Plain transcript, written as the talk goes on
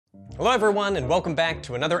Hello everyone, and welcome back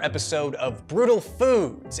to another episode of Brutal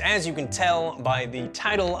Foods. As you can tell by the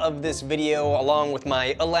title of this video, along with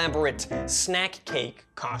my elaborate snack cake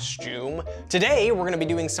costume, today we're gonna be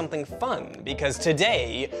doing something fun, because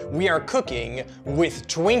today we are cooking with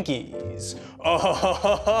Twinkies.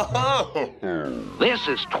 This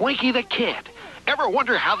is Twinkie the Kid. Ever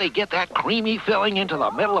wonder how they get that creamy filling into the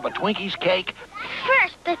middle of a Twinkie's cake?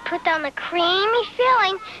 First, they put down the creamy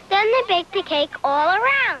filling, then they bake the cake all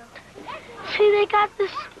around. See, they got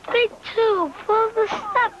this big tube full of the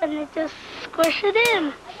stuff, and they just squish it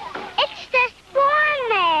in. It's just born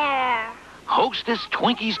there. Hostess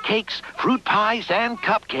Twinkies cakes, fruit pies, and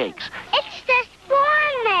cupcakes. It's just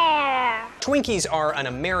born there. Twinkies are an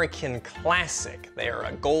American classic. They are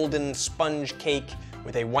a golden sponge cake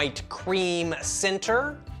with a white cream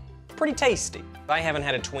center. Pretty tasty. I haven't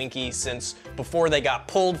had a Twinkie since before they got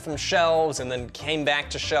pulled from shelves and then came back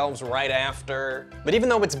to shelves right after. But even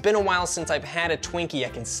though it's been a while since I've had a Twinkie, I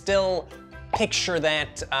can still picture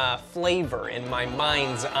that flavor in my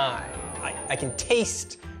mind's eye. I can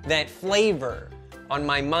taste that flavor on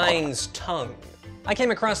my mind's tongue. I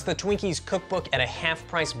came across the Twinkies cookbook at a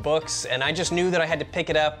half-price books, and I just knew that I had to pick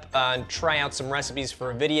it up and try out some recipes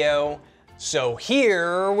for a video. So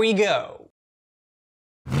here we go.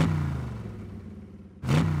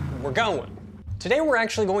 We're going. Today we're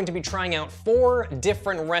actually going to be trying out 4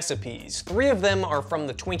 different recipes. 3 of them are from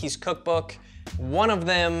the Twinkies cookbook. 1 of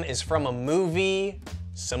them is from a movie.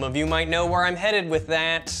 Some of you might know where I'm headed with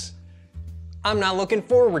that. I'm not looking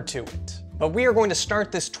forward to it. But we are going to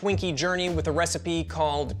start this Twinkie journey with a recipe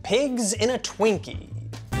called Pigs in a Twinkie.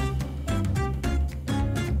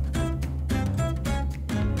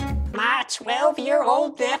 My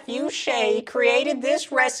 12-year-old nephew Shay created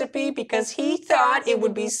this recipe because he thought it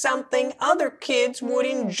would be something other kids would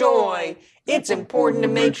enjoy. It's important to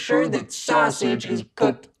make sure that sausage is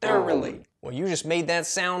cooked thoroughly. Well, you just made that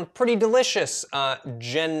sound pretty delicious,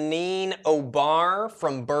 Janine O'Barr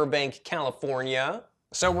from Burbank, California.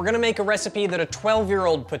 So we're gonna make a recipe that a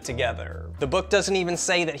 12-year-old put together. The book doesn't even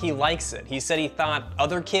say that he likes it. He said he thought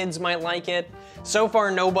other kids might like it. So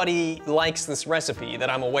far, nobody likes this recipe that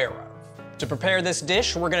I'm aware of. To prepare this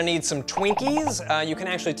dish, we're gonna need some Twinkies. You can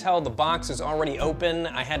actually tell the box is already open.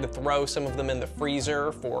 I had to throw some of them in the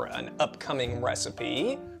freezer for an upcoming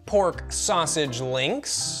recipe. Pork sausage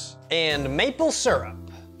links and maple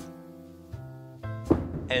syrup.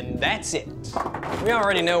 And that's it. We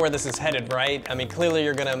already know where this is headed, right? I mean, clearly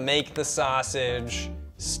you're gonna make the sausage,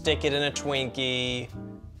 stick it in a Twinkie,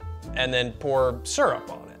 and then pour syrup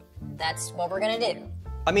on it. That's what we're gonna do.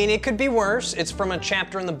 I mean, it could be worse. It's from a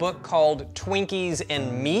chapter in the book called Twinkies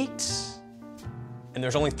and Meat. And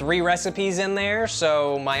there's only 3 recipes in there,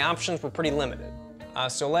 so my options were pretty limited.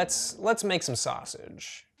 So let's make some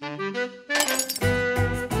sausage.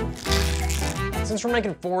 Since we're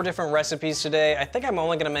making 4 different recipes today, I think I'm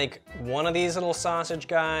only gonna make 1 of these little sausage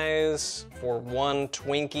guys for 1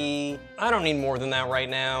 Twinkie. I don't need more than that right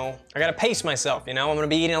now. I gotta pace myself, you know? I'm gonna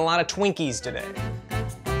be eating a lot of Twinkies today.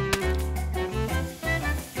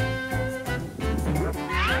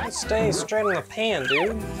 Stay straight in the pan,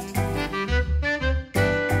 dude.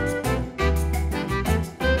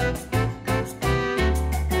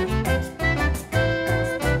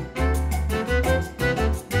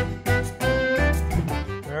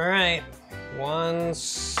 All right, 1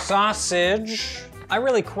 sausage. I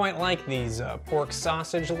really quite like these pork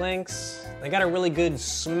sausage links. They got a really good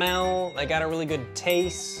smell. They got a really good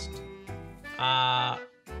taste.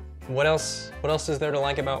 What else is there to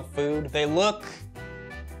like about food? They look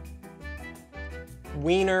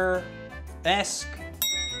wiener-esque.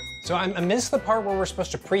 So I missed the part where we're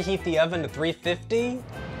supposed to preheat the oven to 350.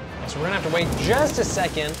 So we're gonna have to wait just a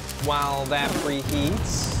second while that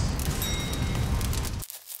preheats.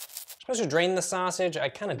 Supposed to drain the sausage. I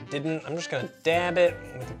kind of didn't. I'm just gonna dab it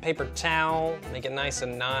with a paper towel, make it nice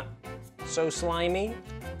and not so slimy.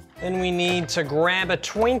 Then we need to grab a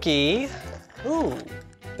Twinkie. Ooh,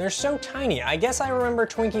 they're so tiny. I guess I remember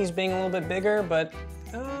Twinkies being a little bit bigger, but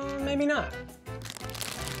maybe not.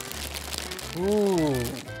 Ooh.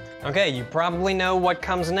 Okay, you probably know what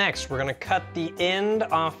comes next. We're gonna cut the end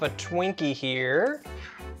off a Twinkie here.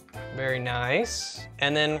 Very nice.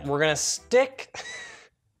 And then we're gonna stick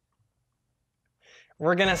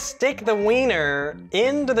the wiener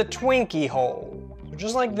into the Twinkie hole.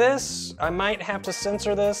 Just like this. I might have to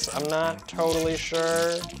censor this. I'm not totally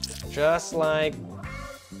sure. Just like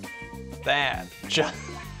that.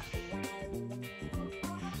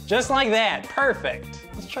 Just like that, perfect.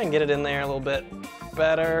 Let's try and get it in there a little bit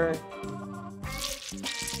better.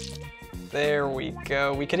 There we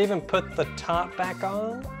go. We could even put the top back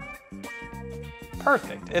on.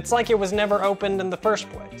 perfect. It's like it was never opened in the first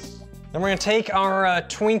place. Then we're gonna take our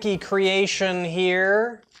Twinkie creation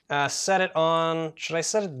here, set it on, should I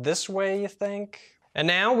set it this way, you think? And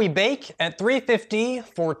now we bake at 350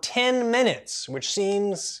 for 10 minutes, which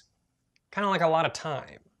seems kind of like a lot of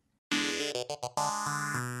time.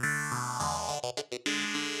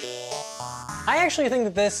 I actually think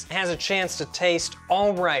that this has a chance to taste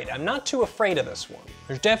all right. I'm not too afraid of this one.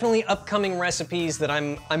 There's definitely upcoming recipes that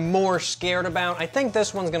I'm more scared about. I think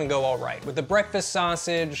this one's gonna go all right. With the breakfast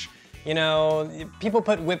sausage, you know, people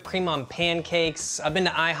put whipped cream on pancakes. I've been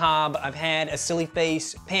to IHOB, I've had a silly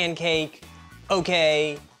face pancake,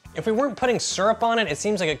 okay. If we weren't putting syrup on it, it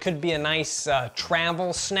seems like it could be a nice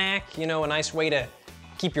travel snack, you know, a nice way to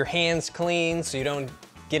keep your hands clean so you don't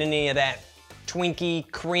get any of that Twinkie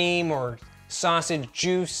cream or sausage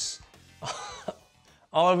juice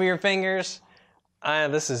all over your fingers.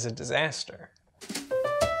 This is a disaster.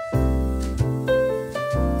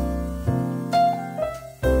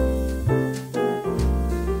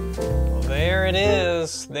 Well, there it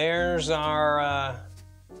is. There's our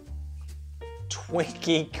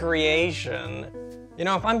Twinkie creation. You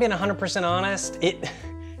know, if I'm being 100% honest, it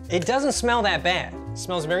doesn't smell that bad. It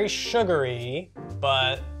smells very sugary,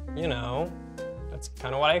 but you know, that's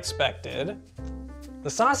kind of what I expected. The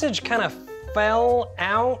sausage kind of fell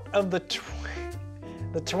out of the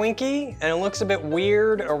Twinkie, and it looks a bit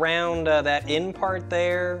weird around that in part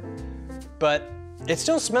there, but it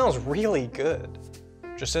still smells really good.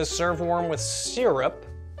 Just says serve warm with syrup.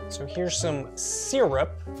 So here's some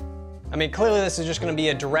syrup. I mean, clearly this is just gonna be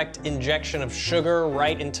a direct injection of sugar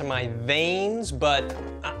right into my veins, but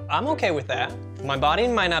I'm okay with that. My body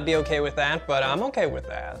might not be okay with that, but I'm okay with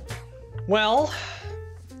that. Well,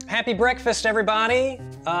 happy breakfast, everybody.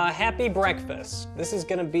 Happy breakfast. This is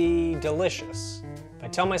gonna be delicious. If I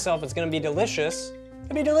tell myself it's gonna be delicious,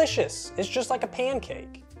 it'll be delicious. It's just like a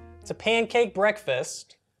pancake. It's a pancake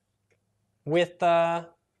breakfast with,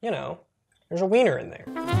 you know, there's a wiener in there.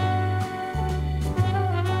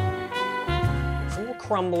 It's a little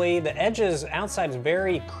crumbly. The edges outside is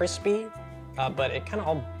very crispy, but it kind of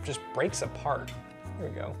all just breaks apart. Here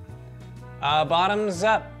we go. Bottoms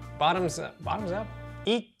up. Bottoms up, bottoms up.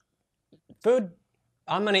 Eat food,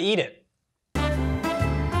 I'm gonna eat it.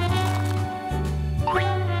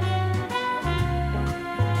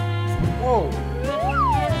 Whoa,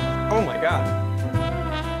 oh my God.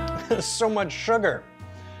 There's so much sugar.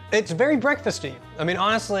 It's very breakfasty. I mean,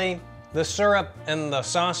 honestly, the syrup and the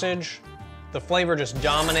sausage, the flavor just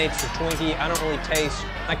dominates your Twinkie. I don't really taste,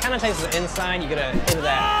 I kind of taste the inside. You get a hit of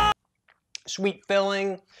that sweet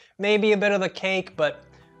filling, maybe a bit of the cake, but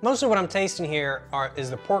most of what I'm tasting here is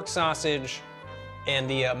the pork sausage and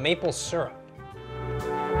the maple syrup.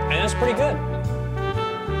 And that's pretty good.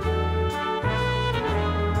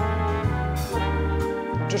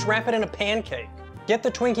 Just wrap it in a pancake. Get the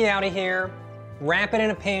Twinkie out of here, wrap it in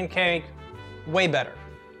a pancake, way better.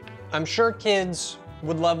 I'm sure kids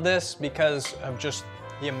would love this because of just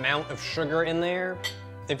the amount of sugar in there.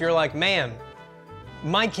 If you're like, man,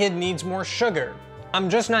 my kid needs more sugar. I'm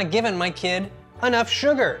just not giving my kid enough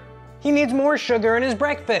sugar. He needs more sugar in his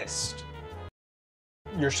breakfast.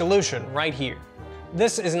 Your solution right here.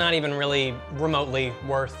 This is not even really remotely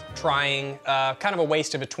worth trying. Kind of a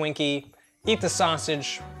waste of a Twinkie. Eat the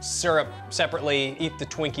sausage syrup separately, eat the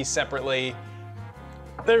Twinkie separately.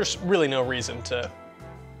 There's really no reason to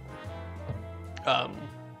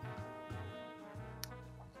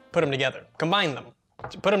put them together. Combine them,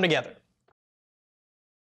 put them together.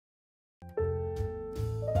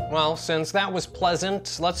 Well, since that was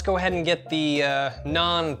pleasant, let's go ahead and get the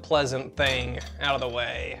non-pleasant thing out of the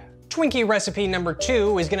way. Twinkie recipe number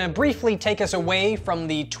 2 is gonna briefly take us away from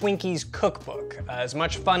the Twinkies cookbook. As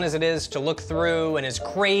much fun as it is to look through and as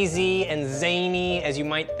crazy and zany as you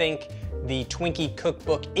might think the Twinkie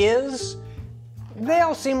cookbook is, they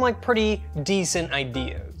all seem like pretty decent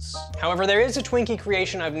ideas. However, there is a Twinkie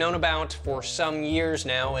creation I've known about for some years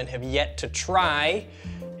now and have yet to try.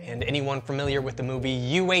 And anyone familiar with the movie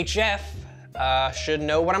UHF should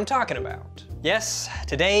know what I'm talking about. Yes,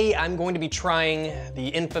 today I'm going to be trying the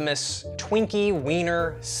infamous Twinkie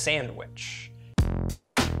Wiener Sandwich.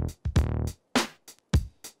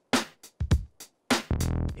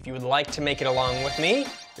 If you would like to make it along with me,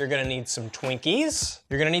 you're gonna need some Twinkies.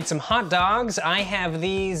 You're gonna need some hot dogs. I have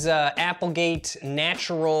these Applegate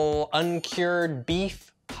natural uncured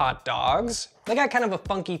beef hot dogs. They got kind of a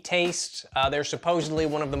funky taste. They're supposedly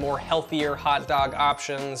one of the more healthier hot dog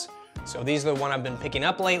options. So these are the one I've been picking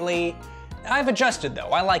up lately. I've adjusted though,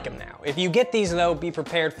 I like them now. If you get these though, be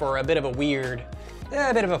prepared for a bit of a weird,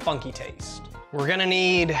 a bit of a funky taste. We're gonna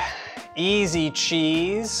need easy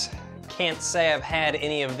cheese. can't say I've had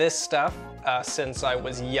any of this stuff since I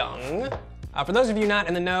was young. For those of you not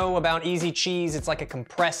in the know about Easy Cheese, it's like a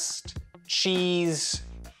compressed cheese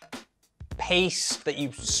paste that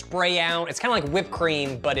you spray out. It's kind of like whipped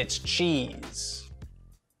cream, but it's cheese.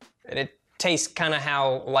 And it tastes kind of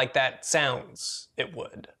how like that sounds it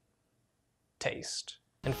would taste.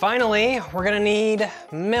 And finally, we're gonna need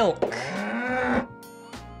milk.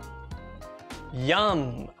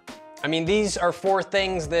 Yum. I mean, these are 4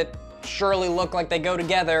 things that surely look like they go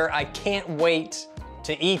together. I can't wait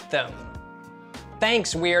to eat them.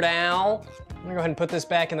 Thanks, Weird Al. I'm gonna go ahead and put this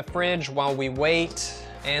back in the fridge while we wait.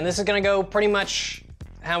 And this is gonna go pretty much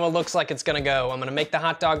how it looks like it's gonna go. I'm gonna make the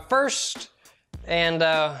hot dog first and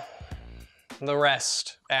the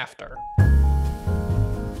rest after.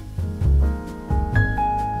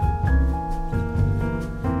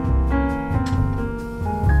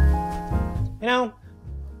 You know,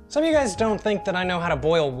 some of you guys don't think that I know how to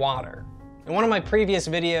boil water. In one of my previous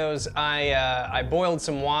videos, I boiled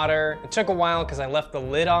some water. It took a while because I left the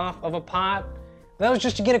lid off of a pot. That was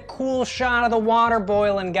just to get a cool shot of the water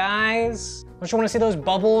boiling, guys. Don't you want to see those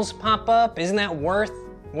bubbles pop up? Isn't that worth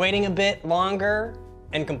waiting a bit longer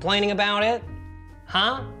and complaining about it?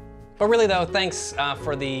 Huh? But really though, thanks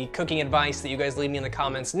for the cooking advice that you guys leave me in the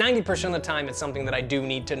comments. 90% of the time it's something that I do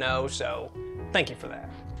need to know, so thank you for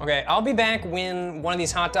that. Okay, I'll be back when one of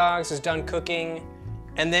these hot dogs is done cooking,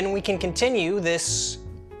 and then we can continue this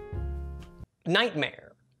nightmare.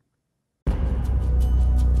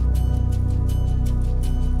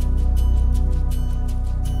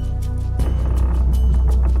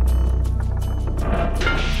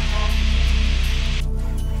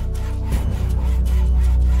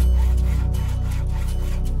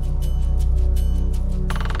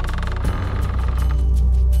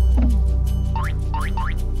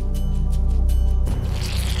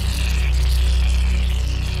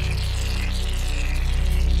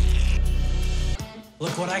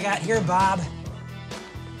 Look what I got here, Bob.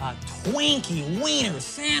 A Twinkie wiener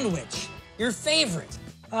sandwich. Your favorite.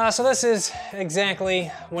 So this is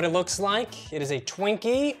exactly what it looks like. It is a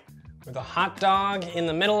Twinkie with a hot dog in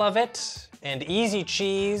the middle of it and Easy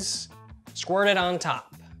Cheese squirted on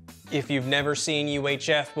top. If you've never seen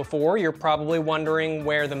UHF before, you're probably wondering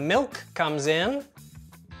where the milk comes in.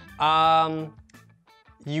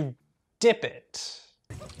 You dip it.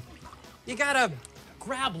 You gotta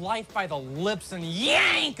grab life by the lips and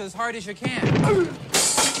yank as hard as you can.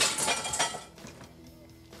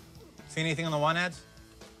 See anything on the want ads?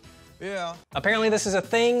 Yeah. Apparently this is a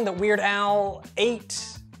thing that Weird Al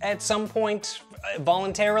ate at some point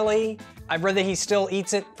voluntarily. I've read that he still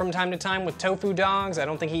eats it from time to time with tofu dogs. I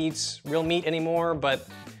don't think he eats real meat anymore, but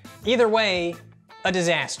either way, a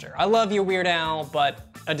disaster. I love you, Weird Al, but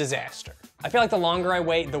a disaster. I feel like the longer I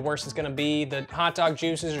wait, the worse it's gonna be. The hot dog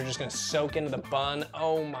juices are just gonna soak into the bun.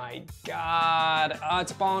 Oh my God. Oh,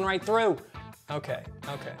 it's falling right through. Okay,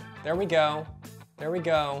 okay. There we go. There we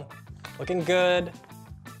go. Looking good.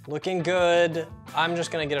 Looking good. I'm just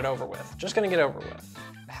gonna get it over with. Just gonna get it over with.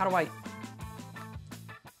 How do I? It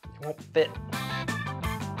won't fit.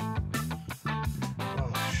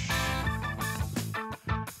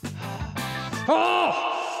 Oh!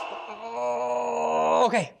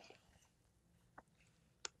 Okay.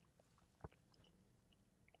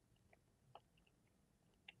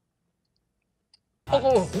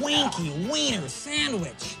 Oh, Twinkie wiener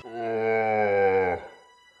sandwich.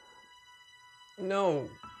 No,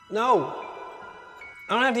 no.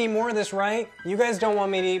 I don't have to eat more of this, right? You guys don't want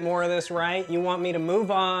me to eat more of this, right? You want me to move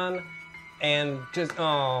on and just,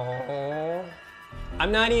 oh.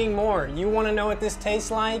 I'm not eating more. You want to know what this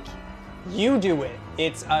tastes like? You do it.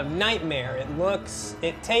 It's a nightmare.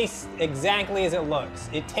 It tastes exactly as it looks.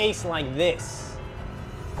 It tastes like this.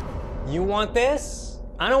 You want this?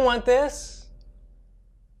 I don't want this.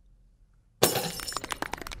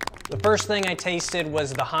 The first thing I tasted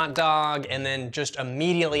was the hot dog, and then just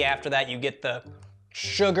immediately after that, you get the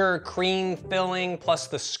sugar cream filling plus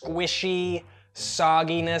the squishy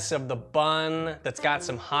sogginess of the bun that's got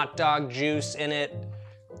some hot dog juice in it,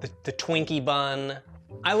 the Twinkie bun.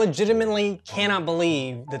 I legitimately cannot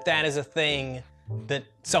believe that that is a thing that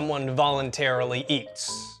someone voluntarily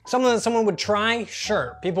eats. Something that someone would try,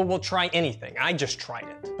 sure, people will try anything. I just tried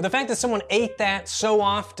it. But the fact that someone ate that so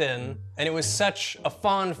often, and it was such a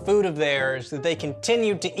fond food of theirs, that they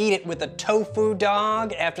continued to eat it with a tofu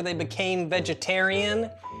dog after they became vegetarian,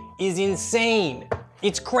 is insane.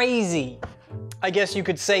 It's crazy. I guess you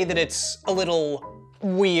could say that it's a little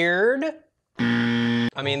weird.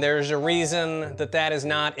 I mean, there's a reason that that is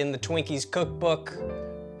not in the Twinkies cookbook.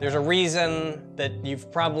 There's a reason that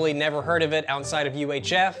you've probably never heard of it outside of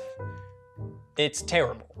UHF. It's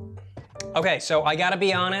terrible. Okay, so I gotta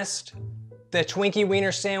be honest, the Twinkie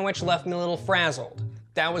Wiener sandwich left me a little frazzled.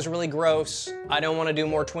 That was really gross. I don't wanna do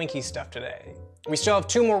more Twinkie stuff today. We still have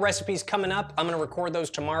 2 more recipes coming up. I'm gonna record those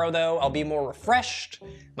tomorrow though. I'll be more refreshed,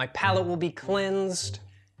 my palate will be cleansed,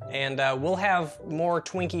 and we'll have more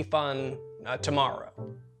Twinkie fun tomorrow,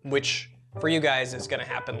 which for you guys is gonna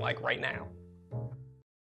happen like right now.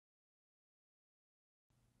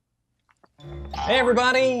 Hey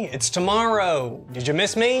everybody, it's tomorrow. Did you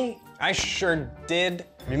miss me? I sure did.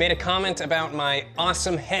 Have you made a comment about my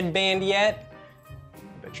awesome headband yet?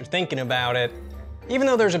 I bet you're thinking about it. Even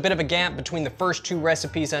though there's a bit of a gap between the first 2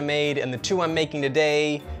 recipes I made and the 2 I'm making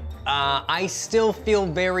today, I still feel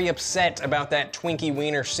very upset about that Twinkie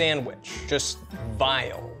Wiener sandwich. Just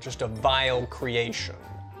vile, just a vile creation.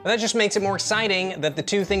 But that just makes it more exciting that the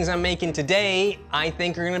 2 things I'm making today I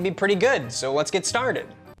think are gonna be pretty good, so let's get started.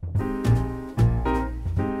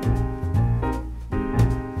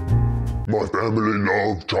 My family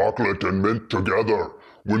love chocolate and mint together.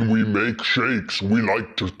 When we make shakes, we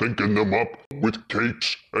like to thicken them up with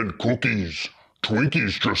cakes and cookies.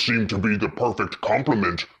 Twinkies just seem to be the perfect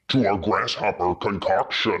complement to our grasshopper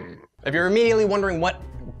concoction. If you're immediately wondering what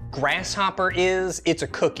grasshopper is, it's a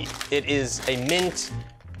cookie. It is a mint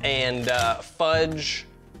and fudge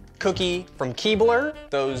cookie from Keebler,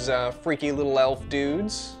 those freaky little elf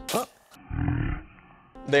dudes.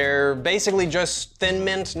 They're basically just Thin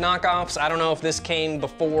Mint knockoffs. I don't know if this came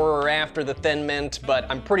before or after the Thin Mint, but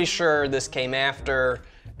I'm pretty sure this came after,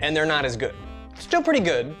 and they're not as good. Still pretty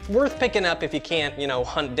good, worth picking up if you can't, you know,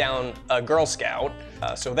 hunt down a Girl Scout.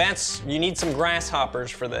 So you need some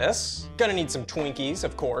grasshoppers for this. Gonna need some Twinkies,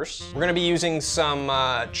 of course. We're gonna be using some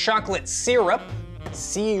chocolate syrup,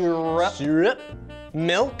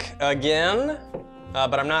 milk again,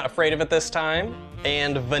 but I'm not afraid of it this time,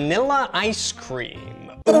 and vanilla ice cream.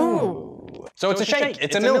 Ooh. So it's a shake,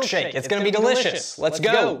 it's a milkshake, it's gonna be delicious. Let's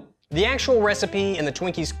go. The actual recipe in the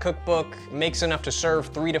Twinkies cookbook makes enough to serve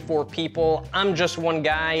 3 to 4 people. I'm just one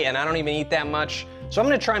guy and I don't even eat that much. So I'm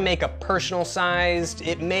gonna try and make a personal sized.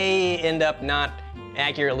 It may end up not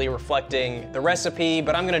accurately reflecting the recipe,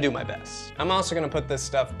 but I'm gonna do my best. I'm also gonna put this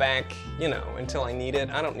stuff back, you know, until I need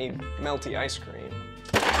it. I don't need melty ice cream.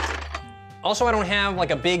 Also, I don't have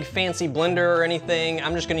like a big fancy blender or anything.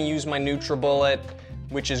 I'm just gonna use my NutriBullet,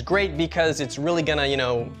 which is great because it's really gonna, you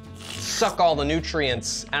know, suck all the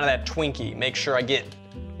nutrients out of that Twinkie, make sure I get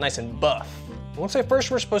nice and buff. Looks like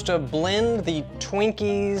first we're supposed to blend the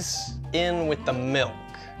Twinkies in with the milk.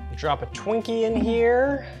 Drop a Twinkie in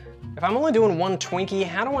here. If I'm only doing 1 Twinkie,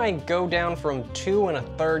 how do I go down from 2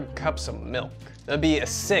 1/3 cups of milk? That'd be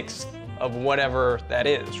 1/6 of whatever that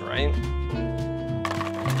is, right?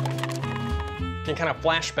 Getting kind of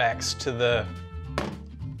flashbacks to the,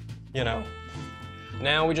 you know.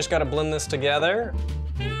 Now we just gotta blend this together.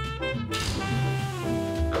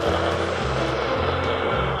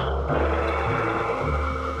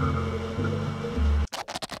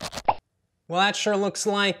 Well, that sure looks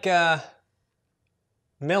like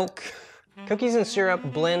milk. Cookies and syrup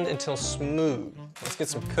blend until smooth. Let's get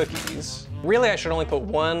some cookies. Really, I should only put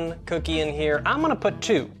 1 cookie in here. I'm gonna put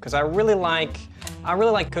 2, because I really like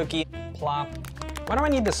cookie. Plop. Why do I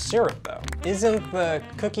need the syrup though? Isn't the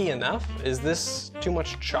cookie enough? Is this too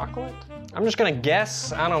much chocolate? I'm just gonna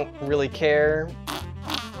guess, I don't really care.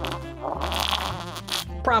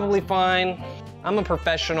 Probably fine. I'm a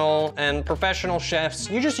professional, and professional chefs,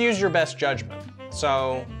 you just use your best judgment.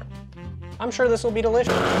 So, I'm sure this will be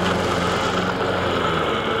delicious.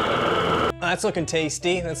 That's looking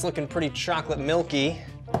tasty. That's looking pretty chocolate milky.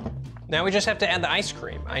 Now we just have to add the ice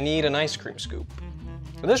cream. I need an ice cream scoop.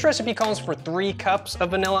 This recipe calls for 3 cups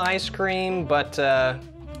of vanilla ice cream, but I'm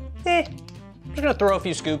just gonna throw a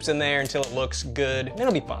few scoops in there until it looks good.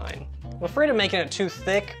 It'll be fine. I'm afraid of making it too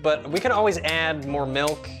thick, but we can always add more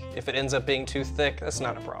milk if it ends up being too thick. That's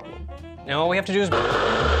not a problem. Now all we have to do is...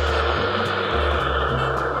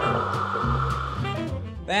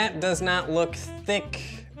 That does not look thick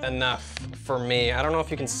enough for me. I don't know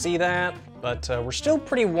if you can see that, but we're still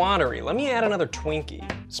pretty watery. Let me add another Twinkie.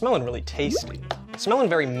 It's smelling really tasty. It's smelling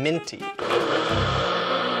very minty.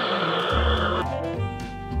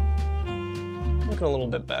 Looking a little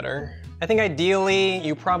bit better. I think ideally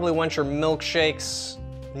you probably want your milkshakes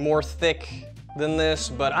more thick than this,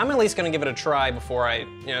 but I'm at least gonna give it a try before I,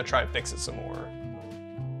 try to fix it some more.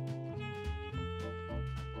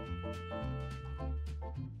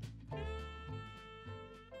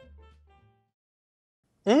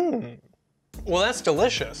 Well, that's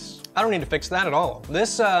delicious. I don't need to fix that at all.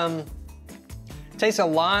 This tastes a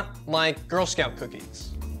lot like Girl Scout cookies.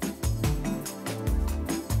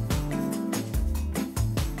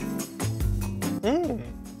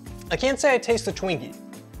 I can't say I taste the Twinkie.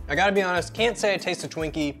 I gotta be honest, can't say I taste the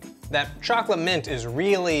Twinkie. That chocolate mint is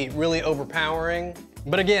really, really overpowering.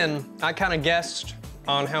 But again, I kind of guessed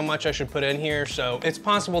on how much I should put in here, so it's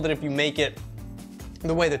possible that if you make it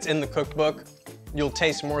the way that's in the cookbook, you'll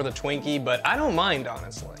taste more of the Twinkie, but I don't mind,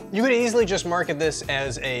 honestly. You could easily just market this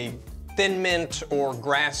as a Thin Mint or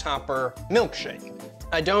Grasshopper milkshake.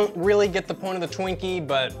 I don't really get the point of the Twinkie,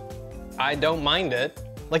 but I don't mind it.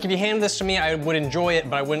 Like, if you hand this to me, I would enjoy it,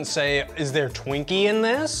 but I wouldn't say, is there Twinkie in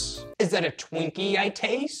this? Is that a Twinkie I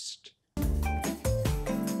taste?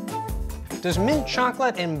 Does mint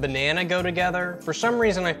chocolate and banana go together? For some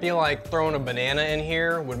reason, I feel like throwing a banana in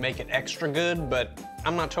here would make it extra good, but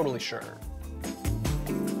I'm not totally sure.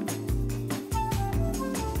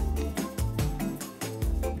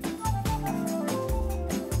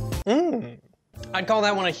 I'd call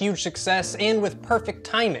that one a huge success and with perfect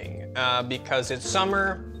timing because it's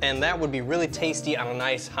summer and that would be really tasty on a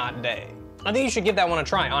nice hot day. I think you should give that one a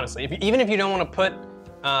try, honestly. Even if you don't want to put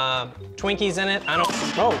Twinkies in it,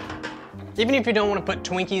 Even if you don't want to put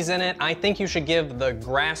Twinkies in it, I think you should give the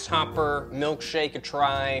Grasshopper milkshake a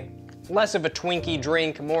try. Less of a Twinkie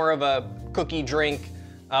drink, more of a cookie drink,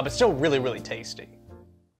 but still really, really tasty.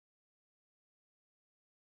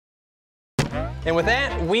 And with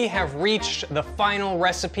that, we have reached the final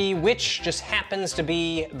recipe, which just happens to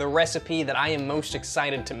be the recipe that I am most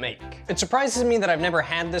excited to make. It surprises me that I've never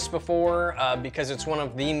had this before because it's one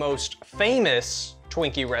of the most famous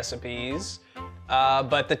Twinkie recipes.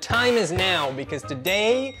 But the time is now because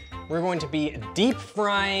today we're going to be deep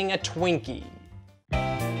frying a Twinkie.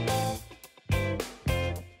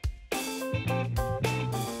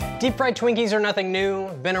 Deep fried Twinkies are nothing new,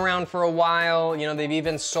 been around for a while. You know, they've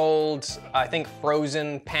even sold, I think,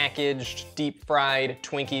 frozen packaged deep fried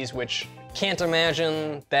Twinkies, which can't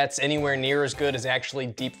imagine that's anywhere near as good as actually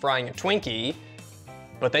deep frying a Twinkie,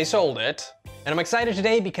 but they sold it. And I'm excited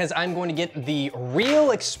today because I'm going to get the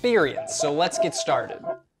real experience, so let's get started.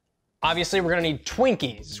 Obviously, we're gonna need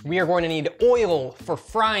Twinkies. We are going to need oil for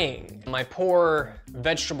frying. My poor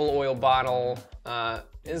vegetable oil bottle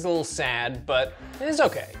is a little sad, but it is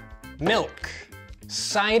okay. Milk,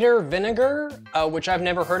 cider vinegar, which I've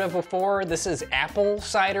never heard of before. This is apple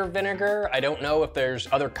cider vinegar. I don't know if there's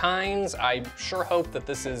other kinds. I sure hope that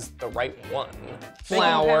this is the right one.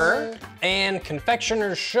 Flour and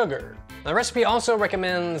confectioner's sugar. The recipe also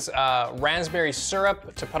recommends raspberry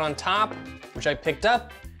syrup to put on top, which I picked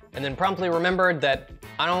up, and then promptly remembered that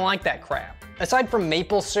I don't like that crap. Aside from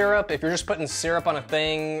maple syrup, if you're just putting syrup on a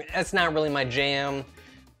thing, that's not really my jam.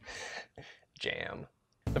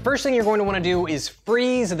 The first thing you're going to want to do is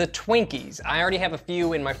freeze the Twinkies. I already have a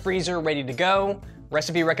few in my freezer ready to go.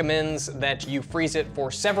 Recipe recommends that you freeze it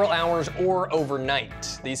for several hours or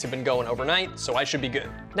overnight. These have been going overnight, so I should be good.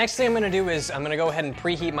 Next thing I'm gonna do is I'm gonna go ahead and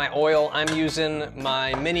preheat my oil. I'm using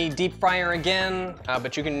my mini deep fryer again,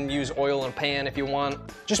 but you can use oil in a pan if you want.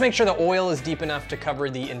 Just make sure the oil is deep enough to cover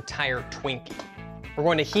the entire Twinkie. We're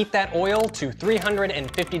going to heat that oil to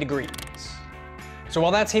 350 degrees. So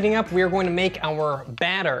while that's heating up, we are going to make our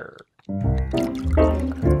batter.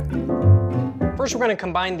 First, we're gonna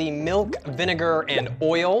combine the milk, vinegar, and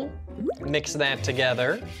oil. Mix that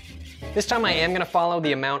together. This time I am gonna follow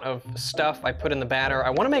the amount of stuff I put in the batter. I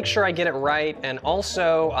wanna make sure I get it right, and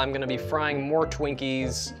also I'm gonna be frying more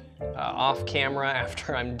Twinkies off camera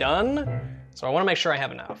after I'm done. So I wanna make sure I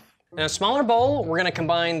have enough. In a smaller bowl, we're gonna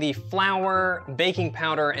combine the flour, baking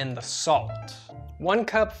powder, and the salt. 1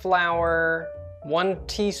 cup flour, 1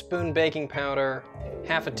 teaspoon baking powder,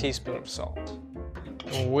 half a teaspoon of salt.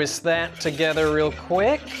 Whisk that together real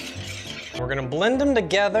quick. We're gonna blend them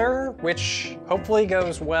together, which hopefully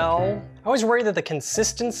goes well. I always worry that the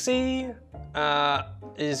consistency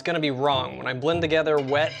is gonna be wrong. When I blend together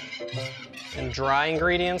wet and dry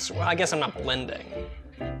ingredients, well, I guess I'm not blending.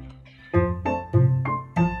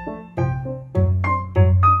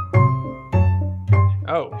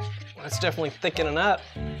 Oh, that's definitely thickening up.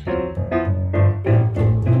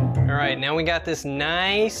 All right, now we got this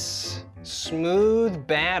nice, smooth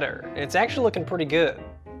batter. It's actually looking pretty good.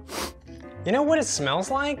 You know what it smells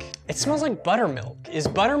like? It smells like buttermilk. Is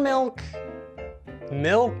buttermilk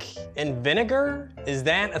milk and vinegar? Is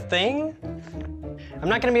that a thing? I'm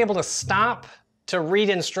not gonna be able to stop to read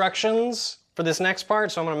instructions for this next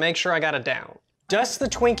part, so I'm gonna make sure I got it down. Dust the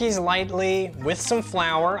Twinkies lightly with some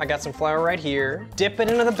flour. I got some flour right here. Dip it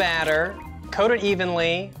into the batter, coat it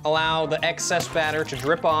evenly, allow the excess batter to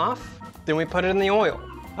drip off, then we put it in the oil.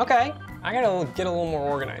 Okay, I gotta get a little more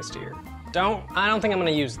organized here. I don't think I'm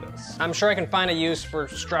gonna use this. I'm sure I can find a use for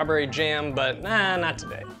strawberry jam, but nah, not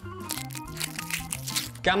today.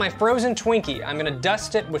 Got my frozen Twinkie. I'm gonna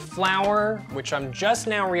dust it with flour, which I'm just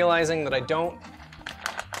now realizing that I don't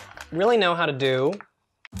really know how to do.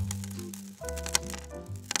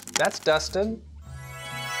 That's dusted.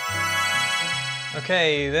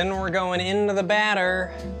 Okay, then we're going into the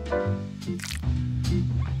batter.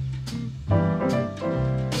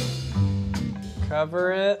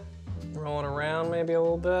 Cover it, roll it around maybe a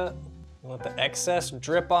little bit. Let the excess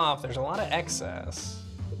drip off. There's a lot of excess.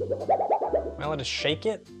 Am I allowed to shake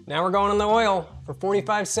it? Now we're going in the oil for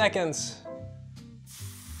 45 seconds.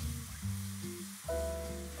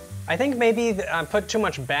 I think maybe I put too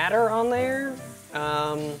much batter on there,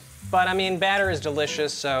 but I mean, batter is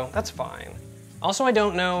delicious, so that's fine. Also, I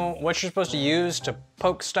don't know what you're supposed to use to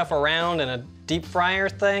poke stuff around in a deep fryer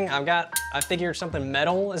thing. I figured something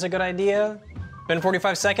metal is a good idea. Been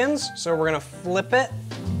 45 seconds, so we're gonna flip it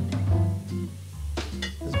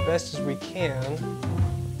as best as we can.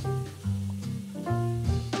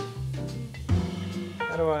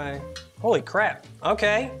 How do I, holy crap.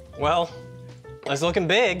 Okay, well, it's looking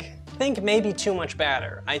big. I think maybe too much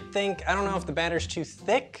batter. I don't know if the batter's too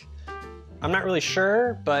thick. I'm not really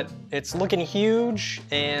sure, but it's looking huge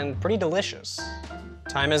and pretty delicious.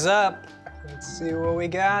 Time is up. Let's see what we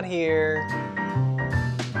got here.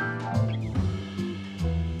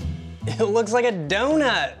 It looks like a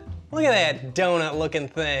donut. Look at that donut looking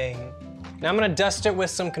thing. Now I'm gonna dust it with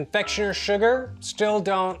some confectioner's sugar. Still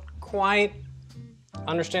don't quite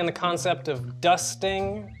understand the concept of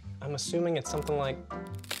dusting. I'm assuming it's something like,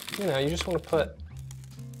 you know, you just wanna put,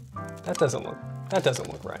 that doesn't look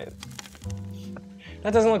right.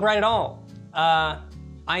 That doesn't look right at all.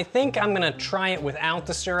 I think I'm gonna try it without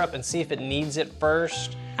the syrup and see if it needs it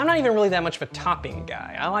first. I'm not even really that much of a topping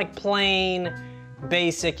guy. I like plain,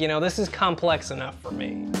 basic, you know, this is complex enough for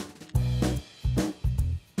me.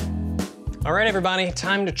 All right, everybody,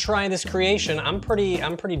 time to try this creation. I'm pretty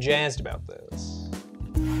jazzed about this.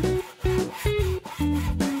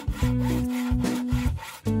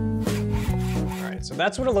 All right, so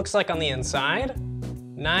that's what it looks like on the inside.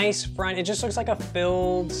 Nice front, it just looks like a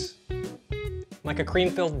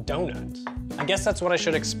cream-filled donut. I guess that's what I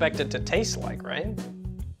should expect it to taste like, right?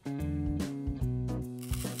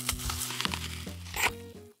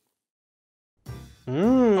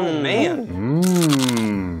 Oh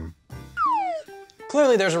man.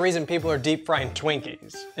 Clearly there's a reason people are deep frying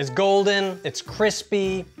Twinkies. It's golden, it's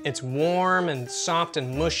crispy, it's warm and soft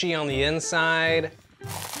and mushy on the inside.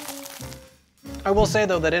 I will say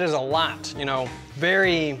though that it is a lot, you know,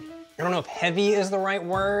 very, I don't know if heavy is the right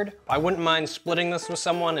word. I wouldn't mind splitting this with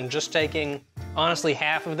someone and just taking, honestly,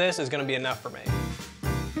 half of this is gonna be enough for me.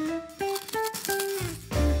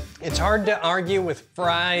 It's hard to argue with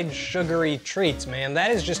fried, sugary treats, man.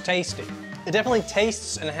 That is just tasty. It definitely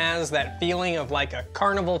tastes and has that feeling of like a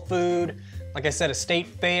carnival food, like I said, a state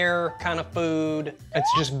fair kind of food. It's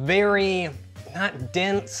just very, not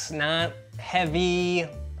dense, not heavy.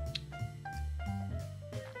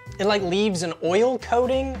 It like leaves an oil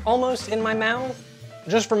coating almost in my mouth.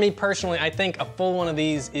 Just for me personally, I think a full one of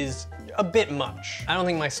these is a bit much. I don't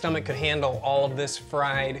think my stomach could handle all of this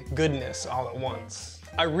fried goodness all at once.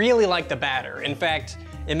 I really like the batter. In fact,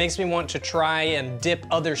 it makes me want to try and dip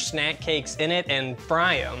other snack cakes in it and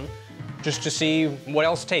fry them just to see what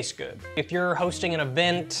else tastes good. If you're hosting an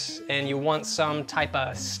event and you want some type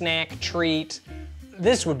of snack treat,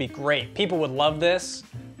 this would be great. People would love this.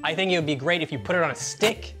 I think it would be great if you put it on a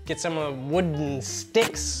stick, get some of the wooden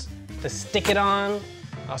sticks to stick it on,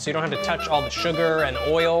 so you don't have to touch all the sugar and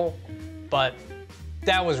oil, but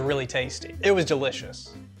that was really tasty. It was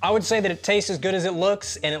delicious. I would say that it tastes as good as it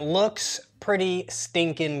looks, and it looks pretty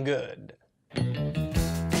stinking good.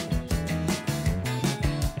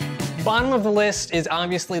 Bottom of the list is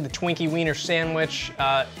obviously the Twinkie Wiener Sandwich.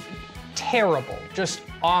 Terrible, just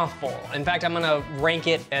awful. In fact, I'm gonna rank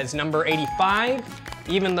it as number 85,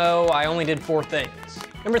 even though I only did 4 things.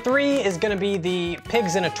 Number 3 is gonna be the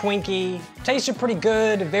Pigs in a Twinkie. Tasted pretty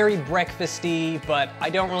good, very breakfasty, but I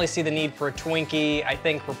don't really see the need for a Twinkie. I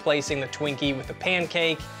think replacing the Twinkie with a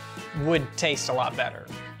pancake would taste a lot better.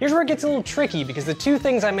 Here's where it gets a little tricky because the 2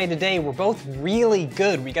 things I made today were both really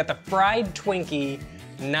good. We got the fried Twinkie,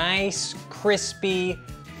 nice, crispy,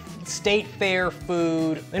 state fair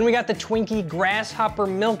food. Then we got the Twinkie grasshopper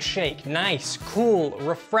milkshake. Nice, cool,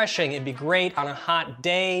 refreshing. It'd be great on a hot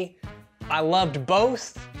day. I loved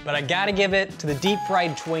both, but I gotta give it to the deep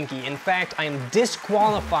fried Twinkie. In fact, I am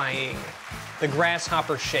disqualifying the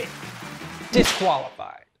grasshopper shake.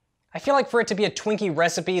 Disqualified. I feel like for it to be a Twinkie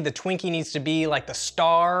recipe, the Twinkie needs to be like the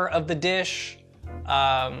star of the dish.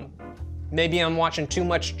 Maybe I'm watching too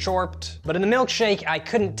much Chorped, but in the milkshake, I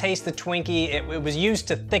couldn't taste the Twinkie. It was used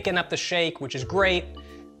to thicken up the shake, which is great.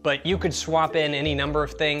 but you could swap in any number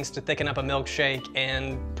of things to thicken up a milkshake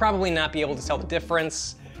and probably not be able to tell the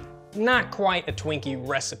difference. Not quite a Twinkie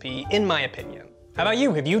recipe, in my opinion. How about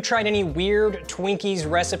you? Have you tried any weird Twinkies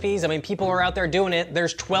recipes? I mean, people are out there doing it.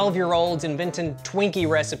 There's 12-year-olds inventing Twinkie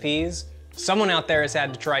recipes. Someone out there has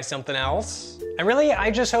had to try something else. And really,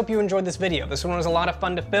 I just hope you enjoyed this video. This one was a lot of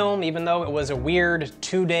fun to film, even though it was a weird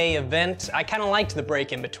 2-day event. I kind of liked the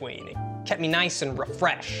break in between. It kept me nice and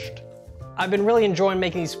refreshed. I've been really enjoying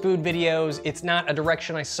making these food videos. It's not a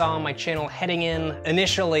direction I saw my channel heading in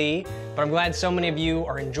initially, but I'm glad so many of you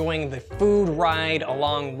are enjoying the food ride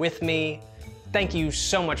along with me. Thank you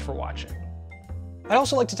so much for watching. I'd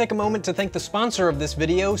also like to take a moment to thank the sponsor of this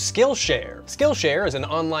video, Skillshare. Skillshare is an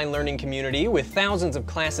online learning community with thousands of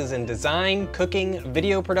classes in design, cooking,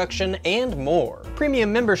 video production, and more.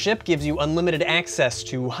 Premium membership gives you unlimited access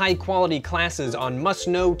to high-quality classes on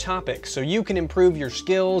must-know topics so you can improve your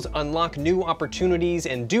skills, unlock new opportunities,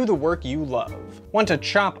 and do the work you love. Want to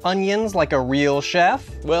chop onions like a real chef?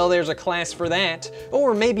 Well, there's a class for that.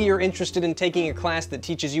 Or maybe you're interested in taking a class that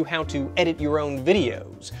teaches you how to edit your own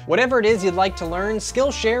videos. Whatever it is you'd like to learn,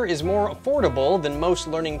 Skillshare is more affordable than most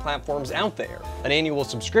learning platforms out there. An annual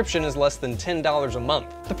subscription is less than $10 a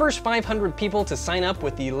month. The first 500 people to sign up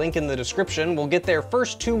with the link in the description will get their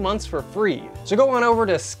first 2 months for free. So go on over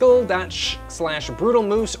to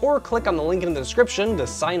skull.sh/brutalmoose or click on the link in the description to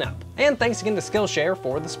sign up. And thanks again to Skillshare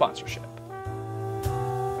for the sponsorship.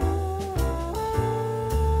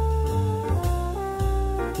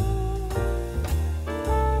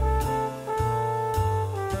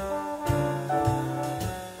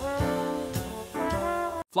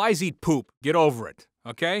 Flies eat poop. Get over it,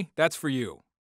 okay? That's for you.